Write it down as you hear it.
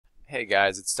Hey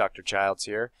guys, it's Dr. Childs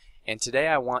here, and today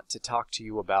I want to talk to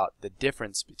you about the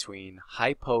difference between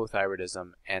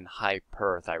hypothyroidism and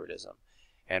hyperthyroidism.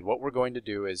 And what we're going to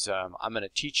do is I'm going to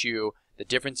teach you the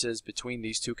differences between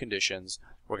these two conditions.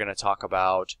 We're going to talk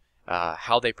about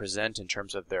how they present in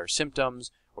terms of their symptoms.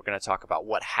 We're going to talk about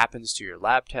what happens to your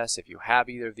lab tests if you have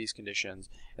either of these conditions.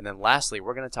 And then lastly,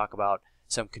 we're going to talk about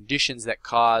some conditions that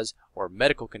cause or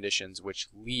medical conditions which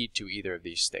lead to either of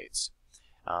these states.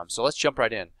 So let's jump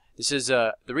right in. This is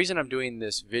the reason I'm doing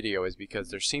this video is because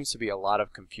there seems to be a lot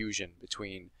of confusion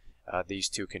between these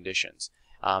two conditions,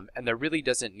 and there really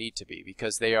doesn't need to be,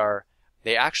 because they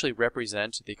actually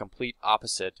represent the complete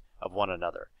opposite of one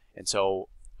another. And so,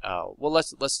 I'll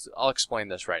explain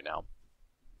this right now.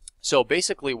 So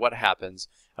basically, what happens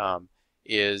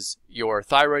is your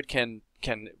thyroid can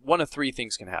one of three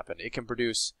things can happen. It can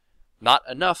produce not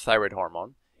enough thyroid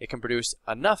hormone. It can produce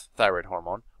enough thyroid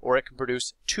hormone, or it can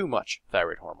produce too much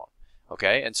thyroid hormone.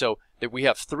 Okay, and so that we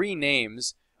have three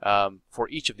names for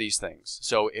each of these things.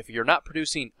 So if you're not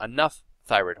producing enough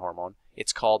thyroid hormone,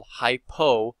 it's called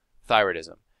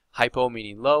hypothyroidism. Hypo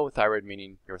meaning low, thyroid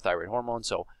meaning your thyroid hormone,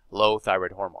 so low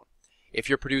thyroid hormone. If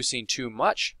you're producing too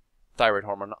much thyroid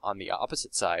hormone on the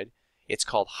opposite side, it's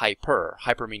called hyper.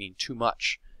 Hyper meaning too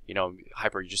much. You know,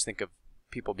 hyper, you just think of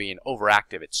people being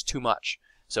overactive. It's too much.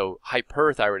 So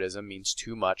hyperthyroidism means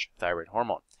too much thyroid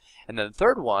hormone. And then the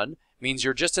third one means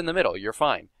you're just in the middle, you're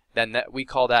fine. Then we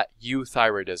call that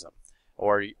euthyroidism,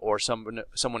 or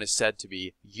someone is said to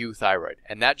be euthyroid,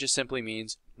 and that just simply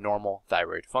means normal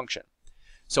thyroid function.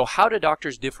 So how do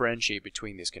doctors differentiate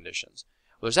between these conditions?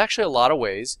 Well, there's actually a lot of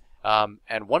ways,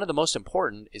 and one of the most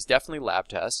important is definitely lab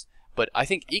tests, but I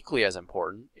think equally as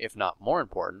important, if not more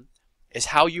important, is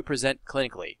how you present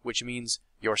clinically, which means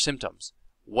your symptoms.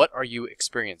 What are you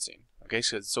experiencing? Okay,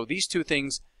 so these two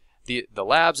things, the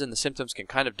labs and the symptoms, can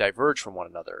kind of diverge from one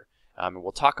another. And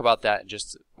we'll talk about that in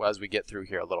just as we get through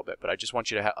here a little bit, but I just want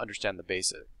you to understand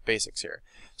the basics here.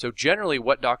 So generally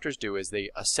what doctors do is they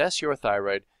assess your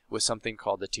thyroid with something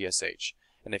called the TSH.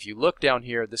 And if you look down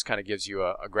here, this kind of gives you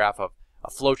a graph of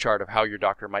a flow chart of how your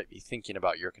doctor might be thinking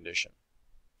about your condition.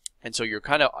 And so you're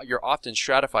often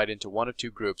stratified into one of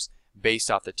two groups based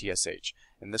off the TSH.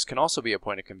 And this can also be a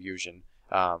point of confusion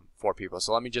for people.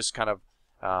 So let me just kind of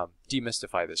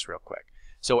demystify this real quick.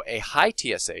 So a high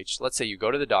TSH, let's say you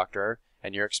go to the doctor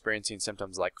and you're experiencing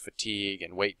symptoms like fatigue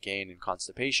and weight gain and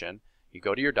constipation. You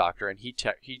go to your doctor and he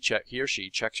or she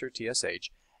checks your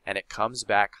TSH and it comes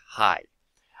back high.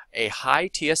 A high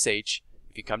TSH,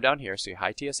 if you come down here, see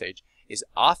high TSH, is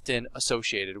often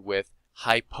associated with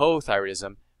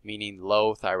hypothyroidism, meaning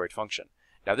low thyroid function.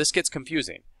 Now this gets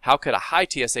confusing. How could a high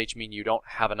TSH mean you don't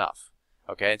have enough?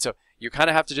 Okay, and so you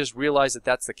kind of have to just realize that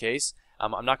that's the case.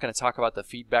 I'm not going to talk about the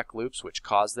feedback loops which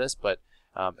cause this, but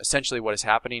essentially what is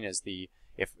happening is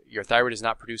if your thyroid is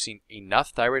not producing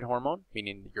enough thyroid hormone,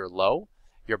 meaning you're low,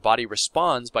 your body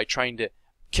responds by trying to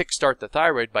kickstart the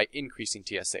thyroid by increasing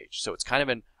TSH. So it's kind of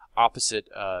an opposite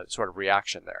sort of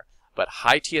reaction there. But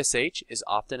high TSH is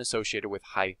often associated with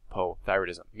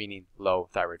hypothyroidism, meaning low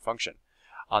thyroid function.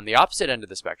 On the opposite end of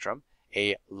the spectrum,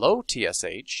 a low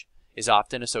TSH is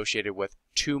often associated with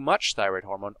too much thyroid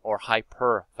hormone, or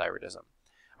hyperthyroidism.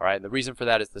 All right, and the reason for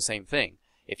that is the same thing.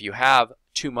 If you have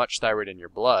too much thyroid in your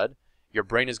blood, your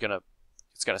brain is going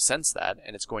to sense that,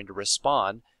 and it's going to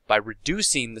respond by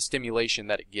reducing the stimulation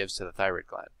that it gives to the thyroid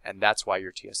gland, and that's why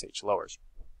your TSH lowers.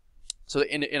 So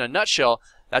in a nutshell,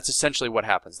 that's essentially what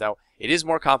happens. Now, it is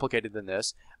more complicated than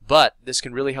this, but this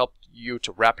can really help you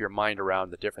to wrap your mind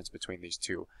around the difference between these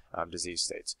two disease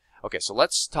states. Okay, so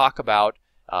let's talk about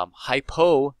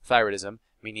hypothyroidism,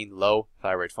 meaning low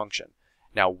thyroid function.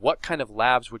 Now, what kind of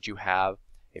labs would you have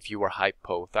if you were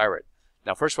hypothyroid?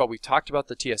 Now, first of all, we've talked about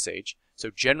the TSH. So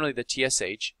generally the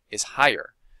TSH is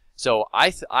higher. So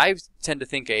I tend to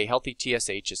think a healthy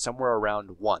TSH is somewhere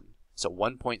around 1, so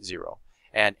 1.0.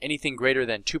 And anything greater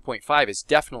than 2.5 is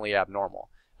definitely abnormal.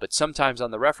 But sometimes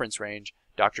on the reference range,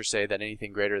 doctors say that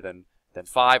anything greater than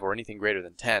 5 or anything greater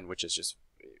than 10, which is just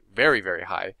very, very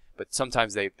high, but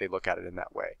sometimes they look at it in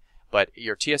that way. But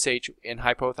your TSH in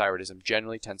hypothyroidism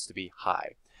generally tends to be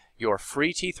high. Your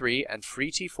free T3 and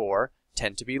free T4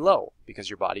 tend to be low because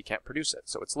your body can't produce it,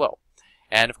 so it's low.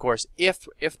 And of course, if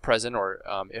present, or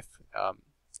if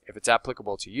it's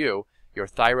applicable to you, your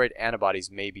thyroid antibodies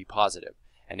may be positive.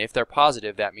 And if they're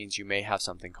positive, that means you may have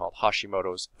something called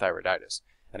Hashimoto's thyroiditis.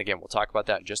 And again, we'll talk about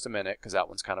that in just a minute, because that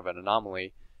one's kind of an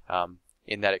anomaly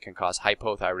in that it can cause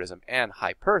hypothyroidism and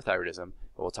hyperthyroidism,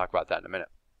 but we'll talk about that in a minute.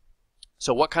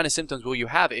 So what kind of symptoms will you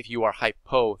have if you are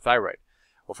hypothyroid?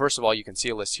 Well, first of all, you can see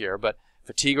a list here, but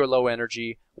fatigue or low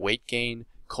energy, weight gain,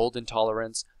 cold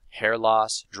intolerance, hair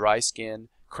loss, dry skin,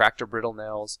 cracked or brittle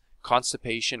nails,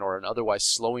 constipation or an otherwise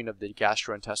slowing of the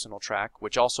gastrointestinal tract,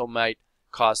 which also might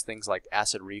cause things like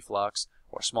acid reflux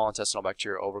or small intestinal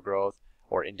bacterial overgrowth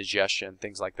or indigestion,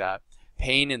 things like that.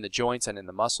 Pain in the joints and in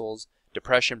the muscles,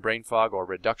 depression, brain fog, or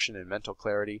reduction in mental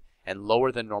clarity, and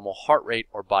lower than normal heart rate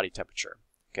or body temperature.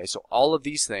 Okay, so all of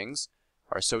these things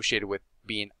are associated with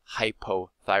being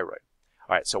hypothyroid.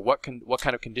 All right, so what kind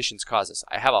of conditions cause this?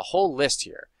 I have a whole list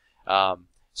here.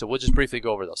 So we'll just briefly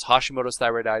go over those. Hashimoto's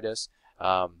thyroiditis,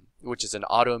 which is an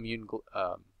autoimmune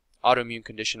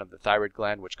condition of the thyroid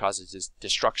gland, which causes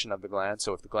destruction of the gland.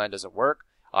 So if the gland doesn't work,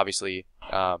 obviously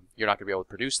you're not going to be able to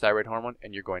produce thyroid hormone,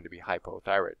 and you're going to be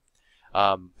hypothyroid.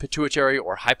 Pituitary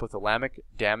or hypothalamic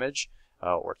damage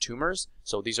or tumors.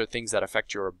 So these are things that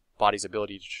affect your body's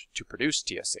ability to produce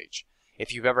TSH.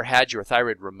 If you've ever had your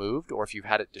thyroid removed, or if you've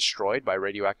had it destroyed by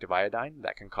radioactive iodine,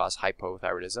 that can cause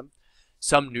hypothyroidism.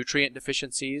 Some nutrient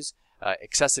deficiencies,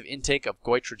 excessive intake of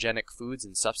goitrogenic foods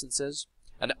and substances,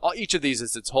 and each of these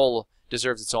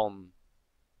deserves its own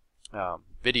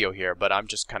video here, but I'm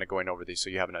just kind of going over these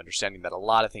so you have an understanding that a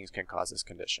lot of things can cause this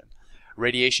condition.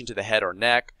 Radiation to the head or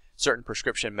neck, certain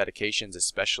prescription medications,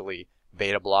 especially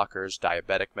beta blockers,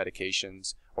 diabetic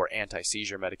medications, or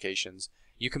anti-seizure medications.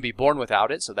 You can be born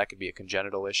without it, so that could be a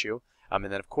congenital issue. And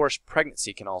then, of course,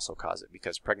 pregnancy can also cause it,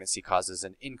 because pregnancy causes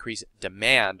an increased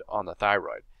demand on the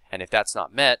thyroid. And if that's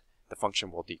not met, the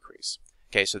function will decrease.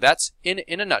 Okay, so that's, in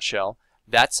a nutshell,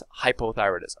 that's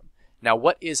hypothyroidism. Now,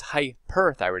 what is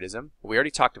hyperthyroidism? We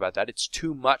already talked about that. It's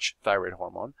too much thyroid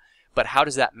hormone. But how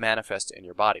does that manifest in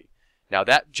your body? Now,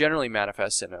 that generally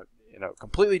manifests in a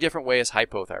completely different way as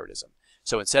hypothyroidism.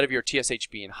 So instead of your TSH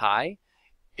being high,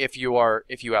 if you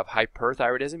have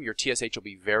hyperthyroidism, your TSH will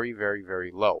be very, very,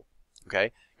 very low.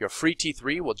 Okay? Your free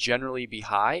T3 will generally be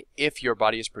high if your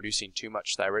body is producing too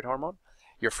much thyroid hormone.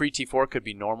 Your free T4 could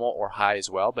be normal or high as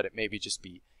well, but it may just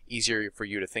be easier for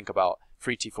you to think about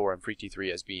free T4 and free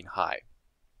T3 as being high.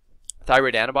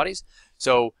 Thyroid antibodies.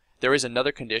 So there is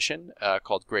another condition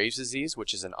called Graves' disease,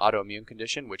 which is an autoimmune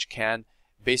condition, which can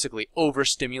basically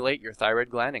overstimulate your thyroid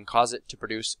gland and cause it to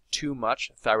produce too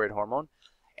much thyroid hormone.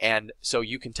 And so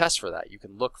you can test for that. You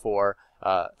can look for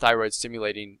thyroid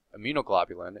stimulating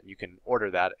immunoglobulin, and you can order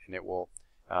that, and it will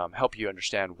help you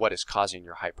understand what is causing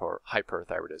your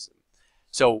hyperthyroidism.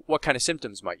 So what kind of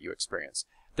symptoms might you experience?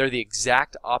 They're the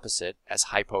exact opposite as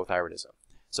hypothyroidism.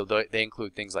 So they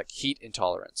include things like heat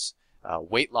intolerance,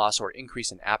 weight loss or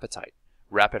increase in appetite,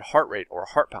 rapid heart rate or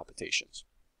heart palpitations,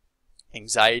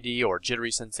 anxiety or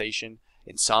jittery sensation,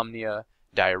 insomnia,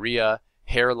 diarrhea,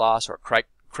 hair loss or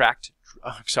cracked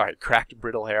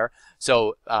brittle hair.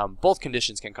 So both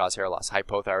conditions can cause hair loss,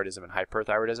 hypothyroidism and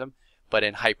hyperthyroidism, but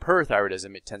in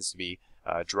hyperthyroidism it tends to be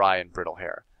dry and brittle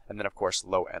hair, and then of course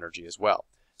low energy as well.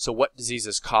 So what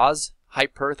diseases cause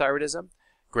hyperthyroidism?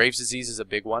 Graves' disease is a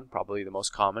big one, probably the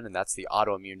most common, and that's the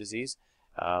autoimmune disease.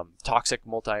 Toxic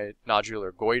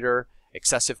multinodular goiter,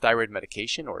 excessive thyroid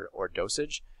medication or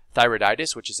dosage,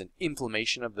 thyroiditis, which is an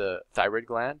inflammation of the thyroid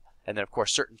gland, and then of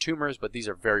course certain tumors, but these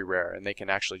are very rare, and they can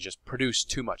actually just produce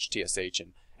too much TSH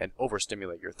and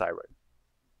overstimulate your thyroid.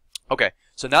 Okay,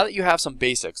 so now that you have some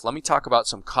basics, let me talk about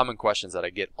some common questions that I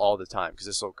get all the time,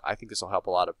 because I think this will help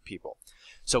a lot of people.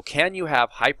 So can you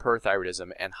have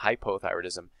hyperthyroidism and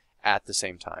hypothyroidism at the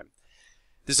same time?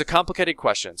 This is a complicated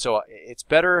question, so it's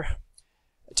better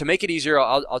to make it easier.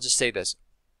 I'll just say this.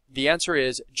 The answer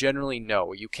is generally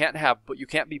no. You can't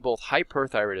be both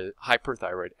hyperthyroid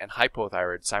and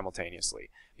hypothyroid simultaneously,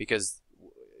 because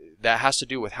that has to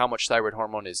do with how much thyroid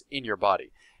hormone is in your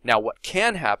body. Now, what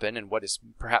can happen, and what is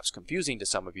perhaps confusing to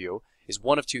some of you, is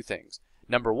one of two things.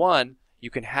 Number one, you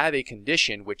can have a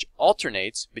condition which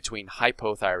alternates between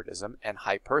hypothyroidism and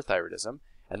hyperthyroidism,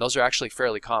 and those are actually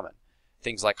fairly common.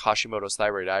 Things like Hashimoto's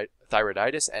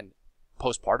thyroiditis and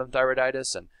postpartum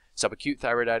thyroiditis and subacute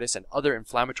thyroiditis and other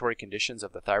inflammatory conditions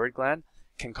of the thyroid gland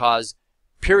can cause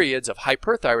periods of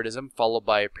hyperthyroidism followed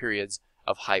by periods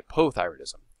of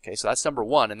hypothyroidism. Okay, so that's number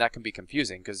one, and that can be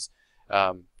confusing because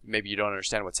maybe you don't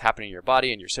understand what's happening in your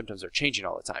body and your symptoms are changing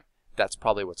all the time. That's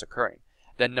probably what's occurring.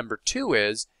 Then number two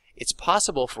is it's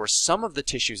possible for some of the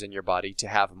tissues in your body to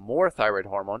have more thyroid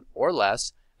hormone or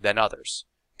less than others.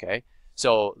 Okay,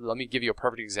 so let me give you a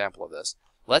perfect example of this.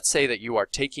 Let's say that you are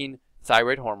taking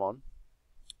thyroid hormone,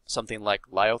 something like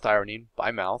liothyronine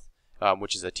by mouth,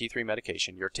 which is a T3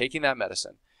 medication. You're taking that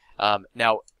medicine.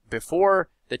 Now, before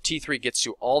the T3 gets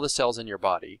to all the cells in your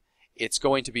body, it's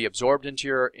going to be absorbed into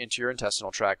your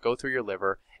intestinal tract, go through your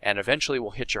liver, and eventually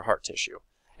will hit your heart tissue.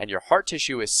 And your heart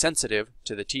tissue is sensitive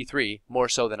to the T3 more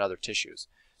so than other tissues.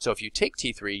 So if you take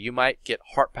T3, you might get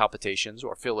heart palpitations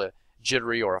or feel a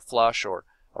jittery or a flush or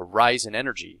a rise in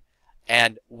energy,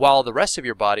 and while the rest of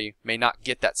your body may not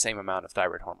get that same amount of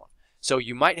thyroid hormone. So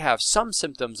you might have some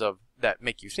symptoms of that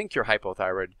make you think you're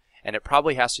hypothyroid, and it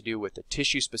probably has to do with the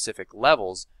tissue-specific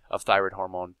levels of thyroid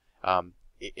hormone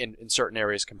in certain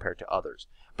areas compared to others.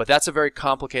 But that's a very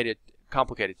complicated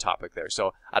topic there.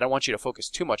 So I don't want you to focus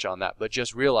too much on that, but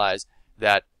just realize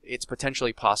that it's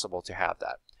potentially possible to have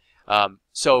that.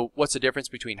 So what's the difference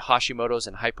between Hashimoto's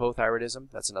and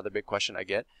hypothyroidism? That's another big question I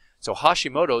get. So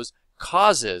Hashimoto's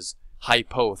causes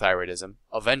hypothyroidism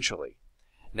eventually.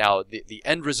 Now, the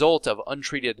end result of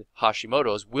untreated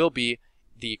Hashimoto's will be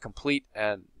the complete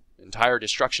and entire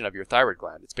destruction of your thyroid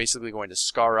gland. It's basically going to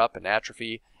scar up and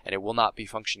atrophy, and it will not be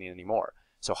functioning anymore.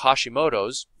 So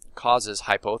Hashimoto's causes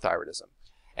hypothyroidism.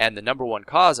 And the number one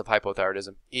cause of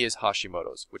hypothyroidism is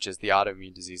Hashimoto's, which is the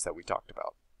autoimmune disease that we talked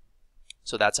about.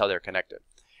 So that's how they're connected.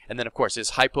 And then, of course,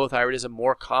 is hypothyroidism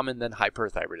more common than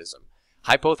hyperthyroidism?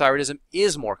 Hypothyroidism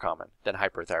is more common than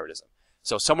hyperthyroidism.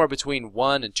 So somewhere between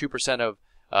 1 and 2% of,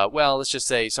 well, let's just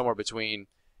say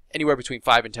anywhere between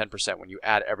 5 and 10% when you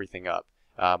add everything up,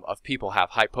 of people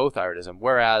have hypothyroidism,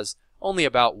 whereas only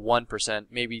about 1%,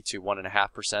 maybe to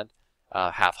 1.5%,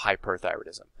 have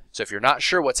hyperthyroidism. So if you're not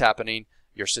sure what's happening,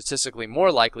 you're statistically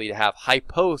more likely to have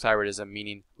hypothyroidism,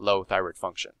 meaning low thyroid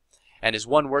function. And is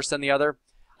one worse than the other?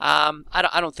 I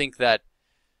don't think that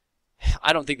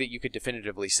you could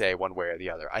definitively say one way or the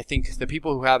other. I think the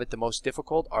people who have it the most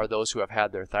difficult are those who have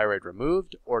had their thyroid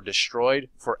removed or destroyed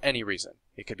for any reason.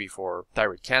 It could be for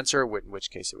thyroid cancer, in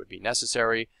which case it would be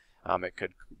necessary. It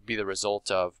could be the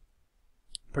result of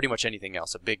pretty much anything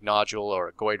else, a big nodule or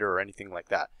a goiter or anything like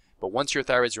that. But once your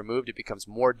thyroid's removed, it becomes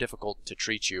more difficult to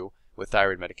treat you with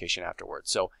thyroid medication afterwards.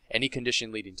 So any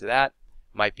condition leading to that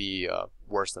might be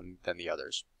worse than the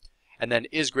others. And then,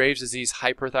 is Graves' disease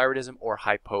hyperthyroidism or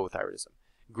hypothyroidism?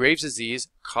 Graves' disease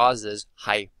causes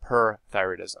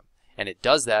hyperthyroidism. And it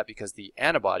does that because the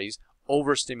antibodies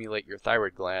overstimulate your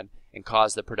thyroid gland and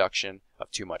cause the production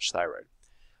of too much thyroid.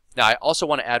 Now, I also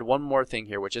want to add one more thing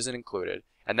here, which isn't included,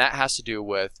 and that has to do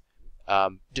with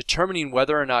determining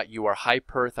whether or not you are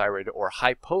hyperthyroid or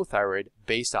hypothyroid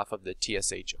based off of the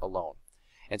TSH alone.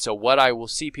 And so what I will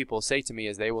see people say to me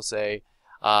is they will say,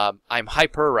 I'm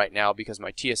hyper right now because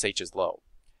my TSH is low,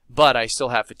 but I still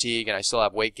have fatigue and I still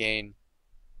have weight gain,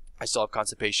 I still have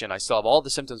constipation, I still have all the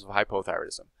symptoms of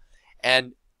hypothyroidism.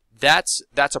 And that's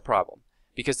a problem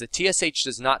because the TSH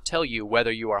does not tell you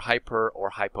whether you are hyper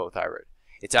or hypothyroid.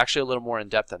 It's actually a little more in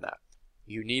depth than that.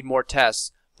 You need more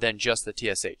tests than just the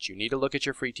TSH. You need to look at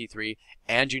your free T3,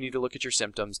 and you need to look at your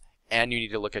symptoms, and you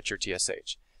need to look at your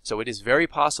TSH. So it is very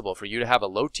possible for you to have a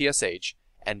low TSH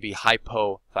and be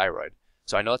hypothyroid.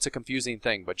 So I know it's a confusing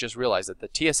thing, but just realize that the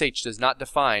TSH does not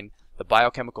define the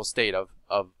biochemical state of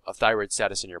thyroid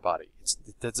status in your body.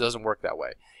 It doesn't work that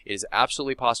way. It is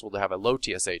absolutely possible to have a low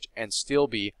TSH and still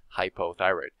be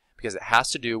hypothyroid because it has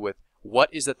to do with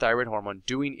what is the thyroid hormone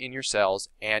doing in your cells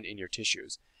and in your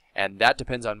tissues. And that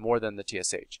depends on more than the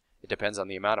TSH. It depends on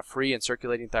the amount of free and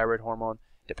circulating thyroid hormone,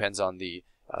 depends on the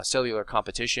cellular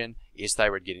competition, is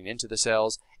thyroid getting into the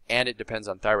cells, and it depends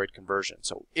on thyroid conversion.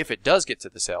 So if it does get to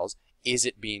the cells, is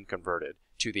it being converted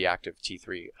to the active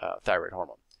T3 thyroid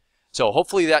hormone? So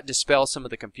hopefully that dispels some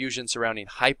of the confusion surrounding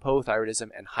hypothyroidism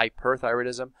and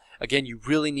hyperthyroidism. Again, you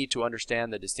really need to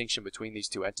understand the distinction between these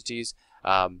two entities,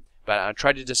 but I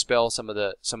try to dispel some of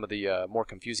the more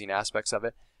confusing aspects of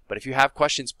it. But if you have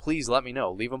questions, please let me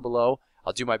know. Leave them below.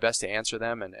 I'll do my best to answer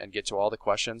them and get to all the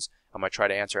questions. I might try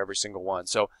to answer every single one.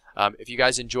 So if you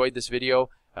guys enjoyed this video,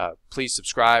 please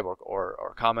subscribe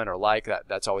or comment or like.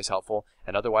 That's always helpful.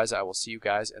 And otherwise, I will see you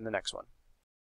guys in the next one.